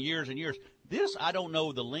years and years and years. This, I don't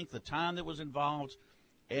know the length of time that was involved.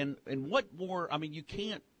 And what more? I mean, you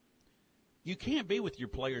can't be with your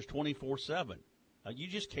players 24/7. You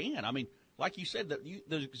just can't. I mean, like you said,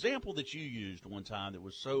 the example that you used one time that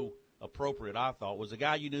was so appropriate, I thought, was a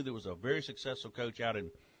guy you knew that was a very successful coach out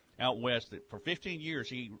west. That for 15 years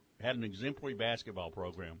he had an exemplary basketball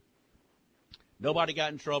program. Nobody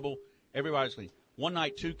got in trouble. Everybody's clean. One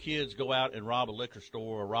night, 2 kids go out and rob a liquor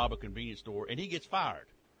store or rob a convenience store, and he gets fired.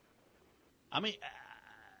 I mean,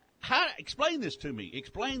 explain this to me.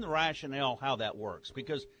 Explain the rationale how that works.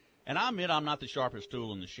 Because, and I admit I'm not the sharpest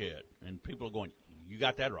tool in the shed, and people are going, you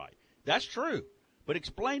got that right. That's true. But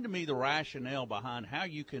explain to me the rationale behind how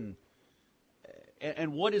you can,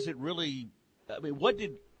 and what is it really, I mean,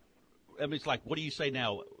 it's like, what do you say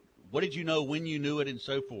now? What did you know when you knew it and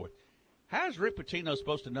so forth? How is Rick Pitino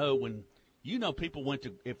supposed to know when, people went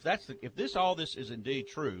to, if all this is indeed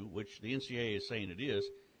true, which the NCAA is saying it is,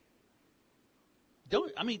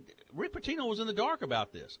 Rick Pitino was in the dark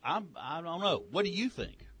about this. I don't know. What do you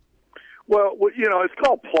think? Well, it's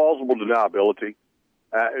called plausible deniability.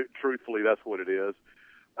 Truthfully, that's what it is.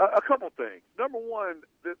 A couple things. Number one,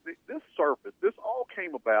 this surfaced. This all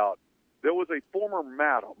came about. There was a former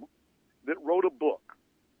madam that wrote a book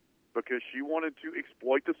because she wanted to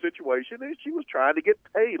exploit the situation, and she was trying to get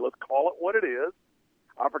paid. Let's call it what it is.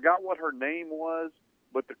 I forgot what her name was,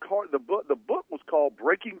 but the book was called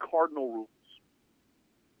Breaking Cardinal Rules.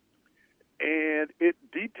 And it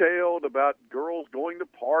detailed about girls going to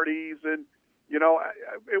parties, and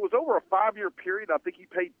it was over a 5-year period. I think he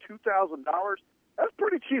paid $2,000. That's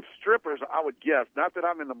pretty cheap strippers, I would guess. Not that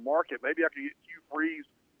I'm in the market. Maybe I could get Hugh Freeze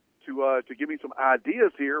to give me some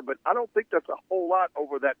ideas here, but I don't think that's a whole lot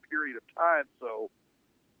over that period of time. So,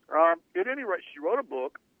 at any rate, she wrote a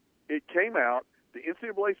book. It came out. The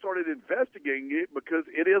NCAA started investigating it because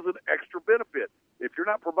it is an extra benefit. If you're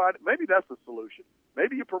not providing, maybe that's the solution.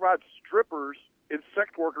 Maybe you provide strippers and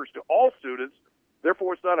sex workers to all students.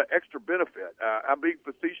 Therefore, it's not an extra benefit. I'm being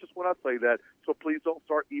facetious when I say that, so please don't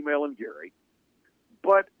start emailing Gary.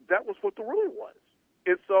 But that was what the rule was.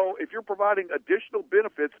 And so if you're providing additional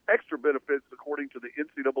benefits, extra benefits, according to the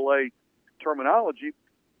NCAA terminology,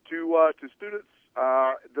 to students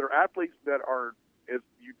that are athletes that are, if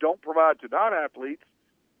you don't provide to non-athletes,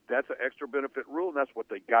 that's an extra benefit rule, and that's what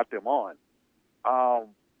they got them on.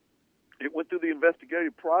 It went through the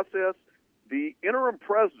investigative process. The interim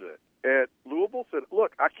president at Louisville said,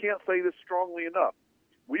 look, I can't say this strongly enough.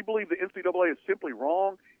 We believe the NCAA is simply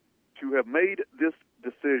wrong to have made this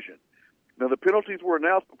decision. Now, the penalties were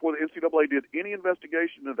announced before the NCAA did any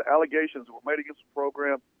investigation into the allegations that were made against the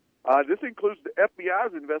program. This includes the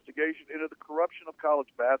FBI's investigation into the corruption of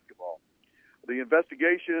college basketball. The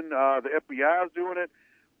investigation, the FBI is doing it.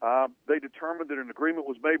 They determined that an agreement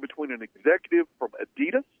was made between an executive from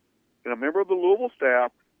Adidas and a member of the Louisville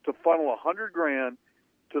staff to funnel $100,000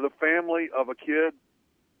 to the family of a kid,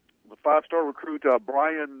 the 5-star recruit,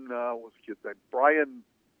 Brian, what's the kid's name? Brian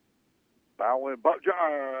Bowen.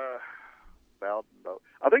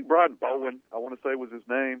 I think Brian Bowen, I want to say was his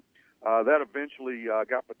name. That eventually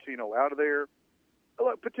got Pitino out of there.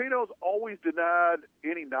 Look, Pitino's always denied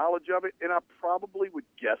any knowledge of it, and I probably would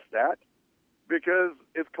guess that because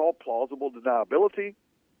it's called plausible deniability.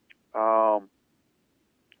 Pitino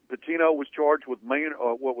was charged with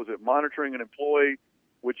monitoring an employee,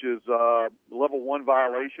 which is level 1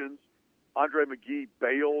 violations. Andre McGee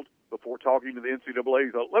bailed before talking to the NCAA.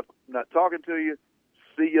 He said, look, I'm not talking to you.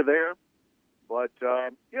 See you there. But,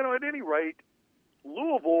 at any rate,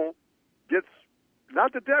 Louisville gets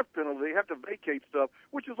not the death penalty. They have to vacate stuff,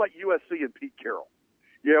 which is like USC and Pete Carroll.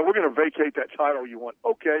 Yeah, we're going to vacate that title you want.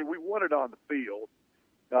 Okay, we won it on the field.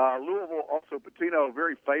 Louisville, also Pitino,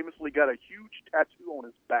 very famously got a huge tattoo on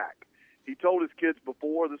his back. He told his kids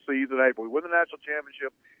before the season, hey, we win the national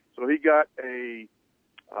championship, so he got a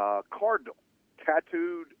cardinal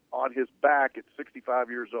tattooed on his back at 65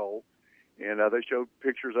 years old. And they showed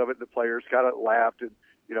pictures of it, and the players kind of laughed, and,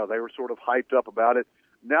 they were sort of hyped up about it.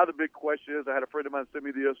 Now the big question is, I had a friend of mine send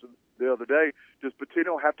me this the other day, does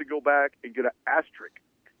Pitino have to go back and get an asterisk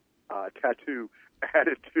tattoo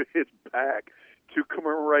added to his back to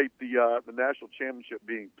commemorate the national championship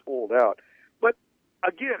being pulled out? But,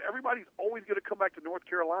 again, everybody's always going to come back to North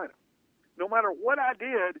Carolina. No matter what I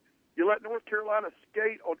did, you let North Carolina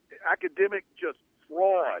skate on academic just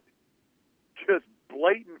fraud, just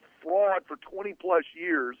blatant fraud for 20-plus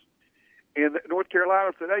years. And North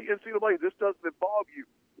Carolina said, hey, NCAA, this doesn't involve you.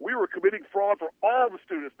 We were committing fraud for all the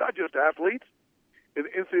students, not just athletes. And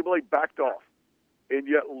the NCAA backed off. And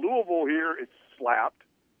yet Louisville here is slapped.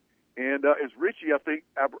 And as Richie, I think,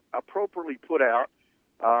 appropriately put out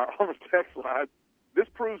on the text line, this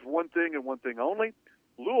proves one thing and one thing only.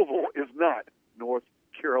 Louisville is not North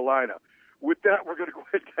Carolina. With that, we're going to go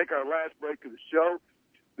ahead and take our last break of the show.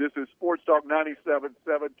 This is Sports Talk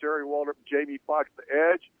 97.7, Terry Waldrop, Jamie Foxx, The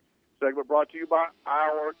Edge. Segment brought to you by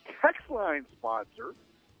our text line sponsor,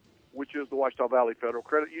 which is the Ouachita Valley Federal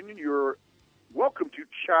Credit Union. You're welcome to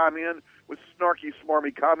chime in with snarky,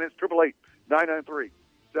 smarmy comments.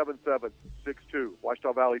 888-993-7762,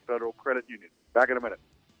 Ouachita Valley Federal Credit Union. Back in a minute.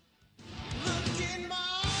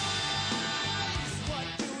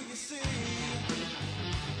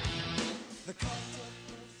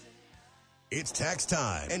 It's tax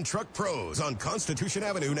time, and Truck Pros on Constitution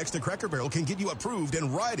Avenue next to Cracker Barrel can get you approved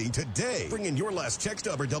and riding today. Bring in your last check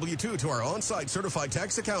stub or W-2 to our on-site certified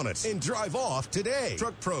tax accountants and drive off today.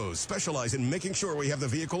 Truck Pros specialize in making sure we have the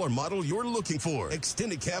vehicle or model you're looking for.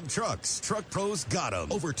 Extended cab trucks. Truck Pros got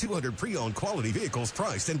them. Over 200 pre-owned quality vehicles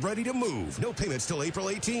priced and ready to move. No payments till April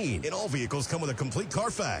 18. And all vehicles come with a complete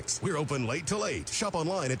Carfax. We're open late till 8. Shop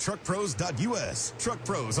online at truckpros.us. Truck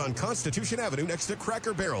Pros on Constitution Avenue next to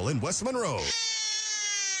Cracker Barrel in West Monroe.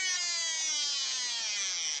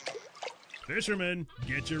 Fishermen,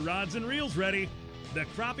 get your rods and reels ready. The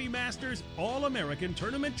Crappie Masters All-American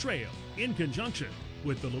Tournament Trail, in conjunction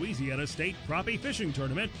with the Louisiana State Crappie Fishing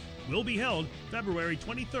Tournament, will be held February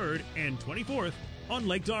 23rd and 24th on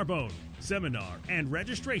Lake D'Arbonne. Seminar and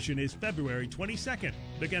registration is February 22nd,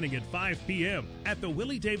 beginning at 5 p.m. at the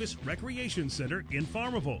Willie Davis Recreation Center in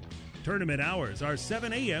Farmerville. Tournament hours are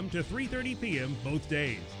 7 a.m. to 3:30 p.m. both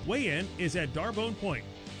days. Weigh-in is at D'Arbonne Point,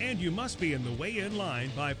 and you must be in the weigh-in line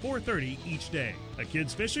by 4:30 each day. A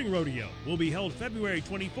kids fishing rodeo will be held February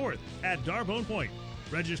 24th at D'Arbonne Point.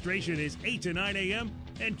 Registration is 8 to 9 a.m.,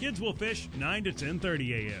 and kids will fish 9 to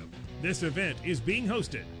 10:30 a.m. This event is being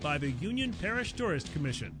hosted by the Union Parish Tourist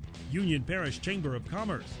Commission, Union Parish Chamber of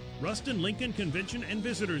Commerce, Ruston Lincoln Convention and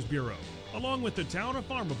Visitors Bureau, along with the town of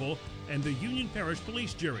Farmerville and the Union Parish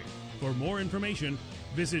Police Jury. For more information,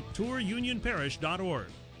 visit tourunionparish.org.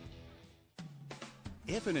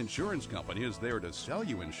 If an insurance company is there to sell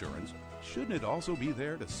you insurance, shouldn't it also be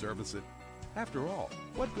there to service it? After all,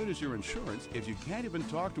 what good is your insurance if you can't even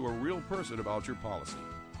talk to a real person about your policy,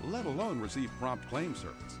 let alone receive prompt claim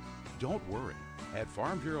service? Don't worry. At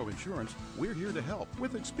Farm Bureau Insurance, we're here to help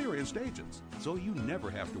with experienced agents, so you never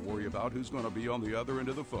have to worry about who's going to be on the other end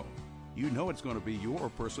of the phone. you know it's going to be your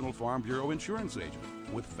personal Farm Bureau insurance agent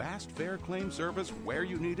with fast, fair claim service where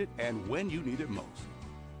you need it and when you need it most.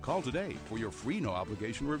 Call today for your free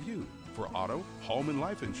no-obligation review for auto, home, and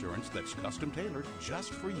life insurance that's custom-tailored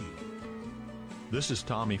just for you. This is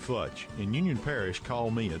Tommy Futch. In Union Parish,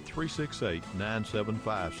 call me at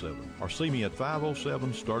 368-9757 or see me at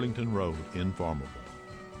 507 Sterlington Road in Farmerville.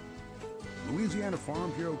 Louisiana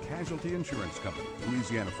Farm Bureau Casualty Insurance Company,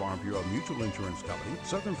 Louisiana Farm Bureau Mutual Insurance Company,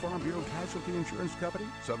 Southern Farm Bureau Casualty Insurance Company,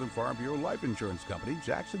 Southern Farm Bureau Life Insurance Company,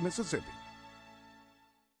 Jackson, Mississippi.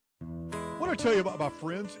 I want to tell you about my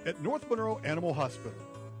friends at North Monroe Animal Hospital.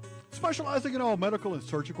 Specializing in all medical and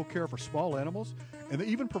surgical care for small animals, and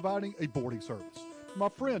even providing a boarding service. My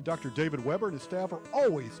friend Dr. David Weber and his staff are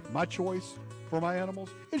always my choice for my animals.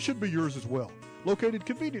 It should be yours as well. Located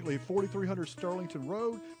conveniently at 4300 Sterlington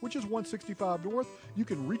Road, which is 165 North. You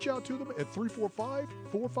can reach out to them at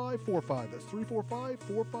 345-4545. That's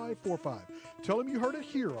 345-4545. Tell them you heard it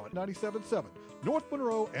here on 97.7 North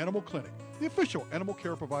Monroe Animal Clinic, the official animal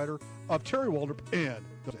care provider of Terry Waldrop and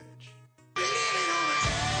The Edge.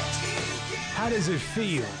 How does it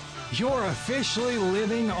feel? You're officially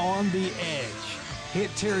living on the edge. Hit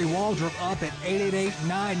Terry Waldrop up at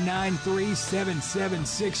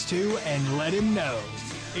 888-993-7762 and let him know.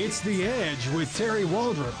 It's The Edge with Terry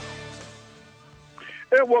Waldrop.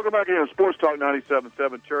 And welcome back here to Sports Talk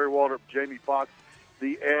 97.7. Terry Waldrop, Jamie Foxx,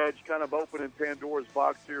 The Edge, kind of opening Pandora's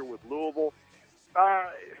box here with Louisville. We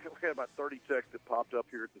had about 30 texts that popped up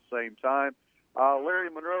here at the same time. Larry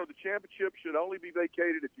Monroe, the championship should only be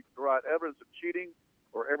vacated if you can provide evidence of cheating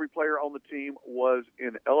or every player on the team was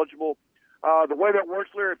ineligible. The way that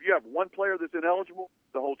works, Larry, if you have one player that's ineligible,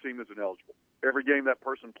 the whole team is ineligible. Every game that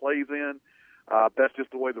person plays in, that's just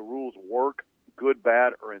the way the rules work, good,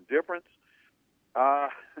 bad, or indifference.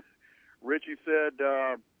 Richie said,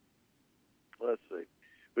 let's see,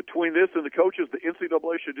 between this and the coaches, the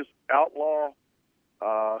NCAA should just outlaw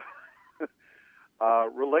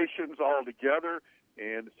relations altogether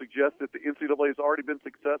and suggest that the NCAA has already been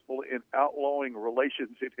successful in outlawing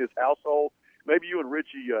relations in his household. Maybe you and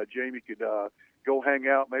Richie, Jamie, could go hang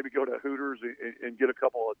out, maybe go to Hooters and get a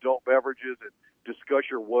couple of adult beverages and discuss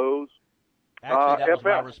your woes. Actually, that was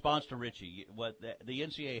my response to Richie. What the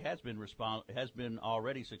NCAA has been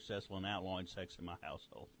already successful in outlawing sex in my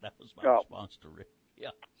household. That was my response to Richie.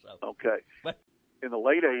 Yeah. So. Okay. But in the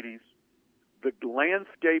late 80s, the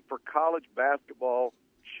landscape for college basketball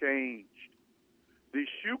changed. These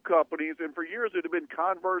shoe companies, and for years it had been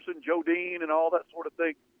Converse and Jodine and all that sort of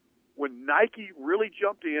thing. When Nike really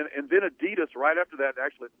jumped in, and then Adidas right after that,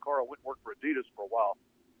 actually Carl went and worked for Adidas for a while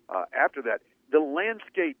after that, the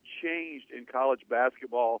landscape changed in college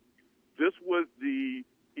basketball. This was the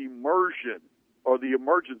emergence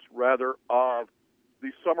rather, of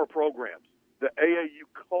the summer programs, the AAU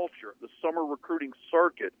culture, the summer recruiting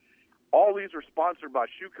circuit. All these are sponsored by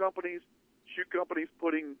shoe companies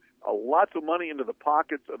putting lots of money into the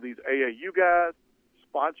pockets of these AAU guys,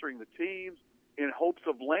 sponsoring the teams in hopes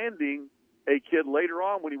of landing a kid later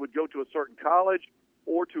on when he would go to a certain college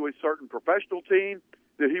or to a certain professional team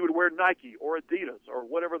that he would wear Nike or Adidas or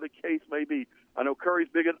whatever the case may be. I know Curry's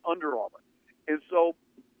big in Under Armour. And so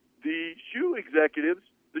the shoe executives,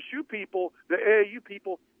 the shoe people, the AAU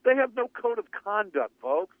people, they have no code of conduct,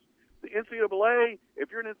 folks. The NCAA,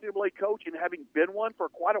 if you're an NCAA coach and having been one for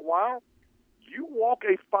quite a while, you walk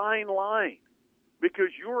a fine line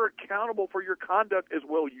because you're accountable for your conduct as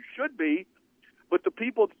well you should be, but the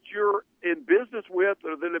people that you're in business with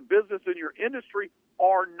or that are in business in your industry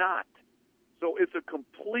are not. So it's a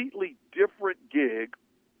completely different gig.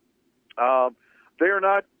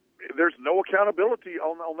 There's no accountability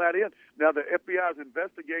on that end. Now, the FBI is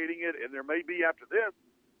investigating it, and there may be after this.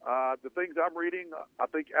 The things I'm reading, I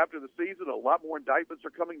think after the season, a lot more indictments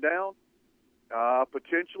are coming down.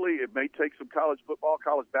 Potentially, it may take some college football,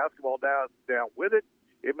 college basketball down with it.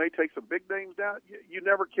 It may take some big names down. You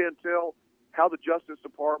never can tell how the Justice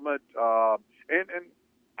Department and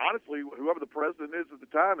honestly, whoever the president is at the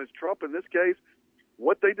time, is Trump in this case,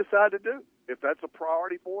 what they decide to do, if that's a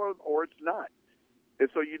priority for them or it's not. And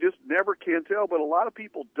so you just never can tell. But a lot of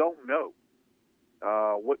people don't know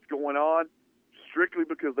what's going on strictly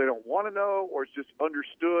because they don't want to know, or it's just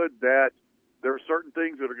understood that there are certain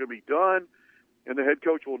things that are going to be done and the head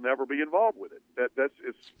coach will never be involved with it.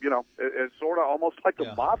 It's sort of almost like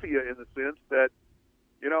the mafia in the sense that,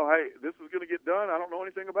 hey, this is going to get done. I don't know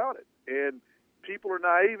anything about it. And people are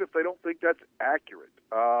naive if they don't think that's accurate.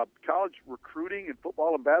 College recruiting in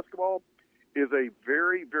football and basketball is a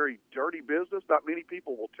very, very dirty business. Not many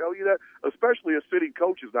people will tell you that, especially a sitting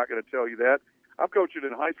coach is not going to tell you that. I've coached it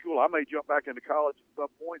in high school. I may jump back into college at some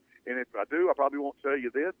point, and if I do, I probably won't tell you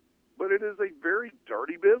then. but it is a very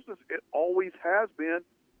dirty business. It always has been.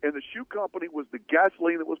 And the shoe company was the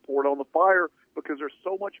gasoline that was poured on the fire because there's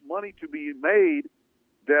so much money to be made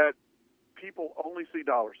that people only see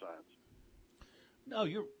dollar signs. No,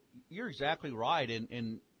 you're exactly right.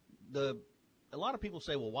 And a lot of people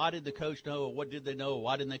say, well, why did the coach know, or what did they know, or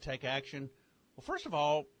why didn't they take action? Well, first of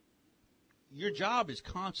all, your job is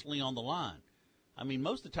constantly on the line. I mean,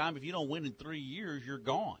 most of the time, if you don't win in 3 years, you're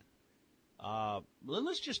gone.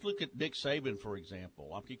 Let's just look at Nick Saban, for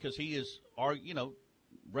example, because he is,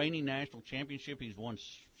 reigning national championship. He's won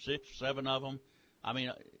 6, 7 of them. I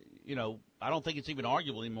mean, I don't think it's even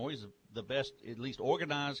arguable anymore. He's the best, at least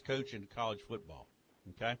organized coach in college football.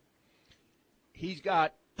 Okay? He's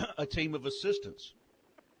got a team of assistants.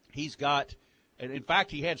 He's got, and in fact,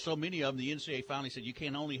 he had so many of them, the NCAA finally said you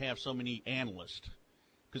can only have so many analysts.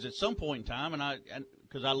 Because at some point in time,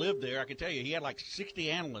 because I lived there, I can tell you, he had like 60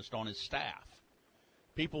 analysts on his staff.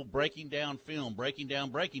 People breaking down film, breaking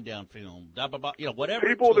down film, blah, blah, blah, whatever.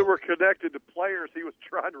 People that were connected to players he was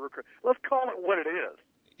trying to recruit. Let's call it what it is.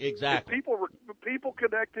 Exactly. People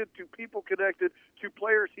connected to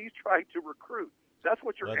players he's trying to recruit. That's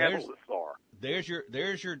what your analysts are. There's your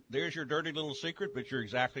dirty little secret, but you're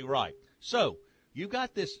exactly right. So you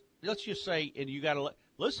got this. Let's just say, and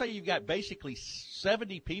let's say you've got basically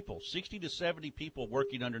 70 people, 60 to 70 people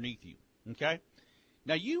working underneath you. Okay.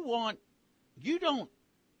 Now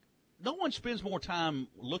no one spends more time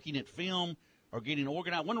looking at film or getting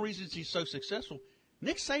organized. One of the reasons he's so successful,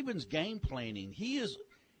 Nick Saban's game planning. He is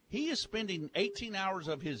spending 18 hours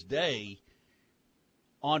of his day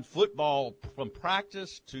on football, from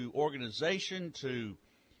practice to organization to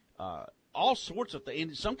all sorts of things.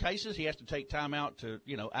 In some cases, he has to take time out to,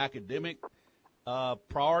 academic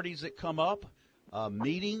priorities that come up,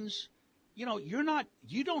 meetings.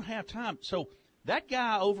 You don't have time. So that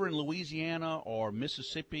guy over in Louisiana or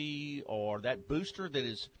Mississippi, or that booster that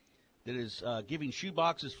is giving shoe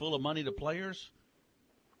boxes full of money to players,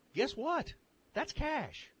 guess what? That's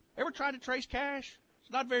cash. Ever tried to trace cash?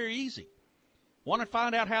 It's not very easy. Want to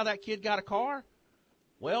find out how that kid got a car?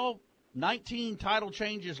 Well, 19 title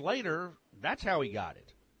changes later, that's how he got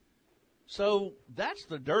it. So that's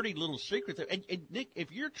the dirty little secret there. And Nick,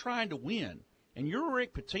 if you're trying to win and you're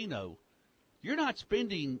Rick Pitino, you're not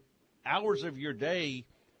spending hours of your day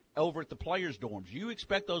over at the players' dorms. You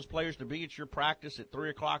expect those players to be at your practice at 3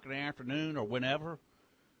 o'clock in the afternoon or whenever.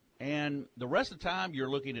 And the rest of the time you're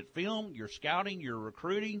looking at film, you're scouting, you're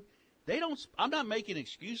recruiting. I'm not making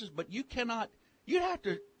excuses, but you'd have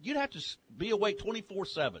to be awake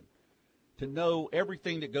 24/7 to know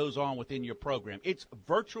everything that goes on within your program. It's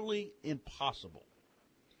virtually impossible.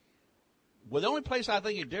 Well, the only place I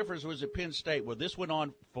think it differs was at Penn State, where this went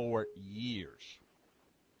on for years.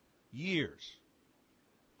 Years.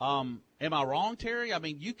 Am I wrong, Terry? I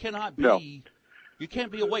mean, you can't be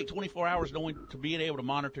awake 24 hours to being able to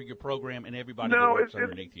monitor your program and everybody that works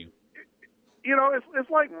underneath you. It's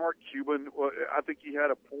like Mark Cuban. I think he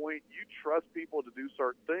had a point. You trust people to do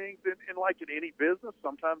certain things, and like in any business,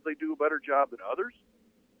 sometimes they do a better job than others.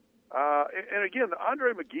 And again, the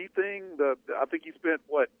Andre McGee thing, I think he spent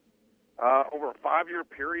over a 5-year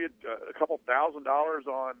period, a couple $1,000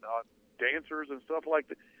 on dancers and stuff like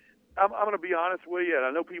that. I'm going to be honest with you, and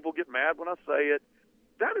I know people get mad when I say it.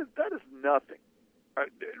 That is nothing,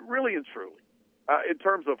 really and truly, in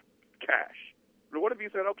terms of cash. What if you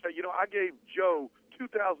said, okay, I gave Joe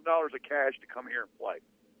 $2,000 of cash to come here and play?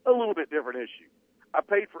 A little bit different issue. I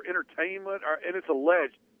paid for entertainment, and it's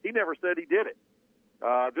alleged. He never said he did it.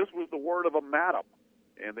 This was the word of a madam,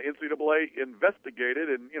 and the NCAA investigated,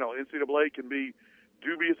 and, NCAA can be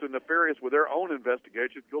dubious and nefarious with their own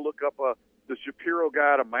investigations. Go look up the Shapiro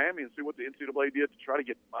guy out of Miami and see what the NCAA did to try to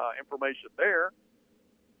get information there.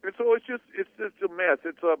 And so it's just a mess.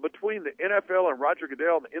 It's between the NFL and Roger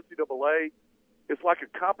Goodell and the NCAA. It's like a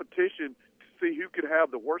competition to see who could have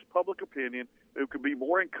the worst public opinion, who could be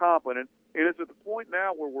more incompetent. And it's at the point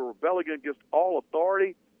now where we're rebelling against all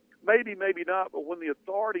authority. Maybe, maybe not, but when the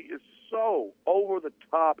authority is so over the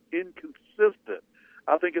top, inconsistent,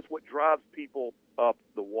 I think it's what drives people up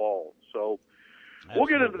the wall. So we'll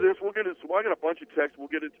get into this. So I got a bunch of texts we'll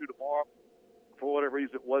get into tomorrow. For whatever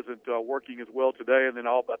reason, it wasn't working as well today, and then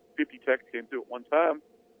all about 50 texts came through at one time.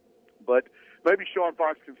 But maybe Sean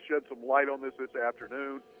Fox can shed some light on this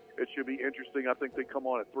afternoon. It should be interesting. I think they come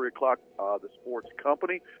on at 3 o'clock, the sports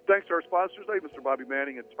company. Thanks to our sponsors today, Mr. Bobby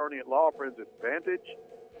Manning, attorney at law, Friends Advantage.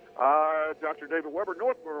 Dr. David Weber,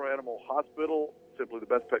 North Monroe Animal Hospital, simply the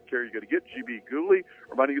best pet care you're going to get. GB Gooley,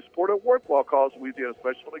 reminding you to support our worthwhile cause, Louisiana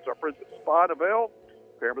Specialties. Our friends at Spa Novell,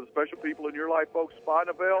 care for the special people in your life, folks. Spa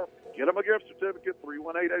Novell, get them a gift certificate,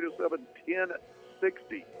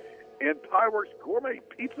 318-807-1060. and Pie Works Gourmet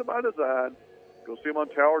Pizza by Design. Go see them on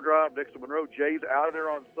Tower Drive next to Monroe. Jay's out of there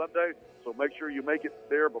on Sunday, so make sure you make it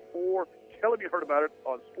there before. Tell them you heard about it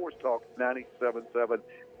on Sports Talk 97.7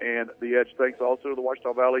 and The Edge. Thanks also to the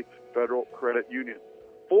Ouachita Valley Federal Credit Union.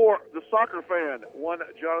 For the soccer fan, one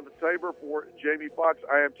Jonathan Tabor. For Jamie Foxx,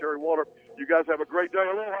 I am Terry Waldrop. You guys have a great day.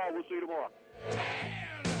 Aloha. We'll see you tomorrow.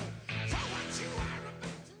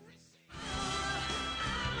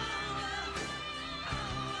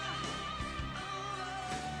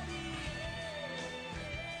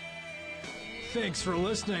 Thanks for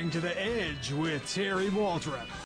listening to The Edge with Terry Waldrop.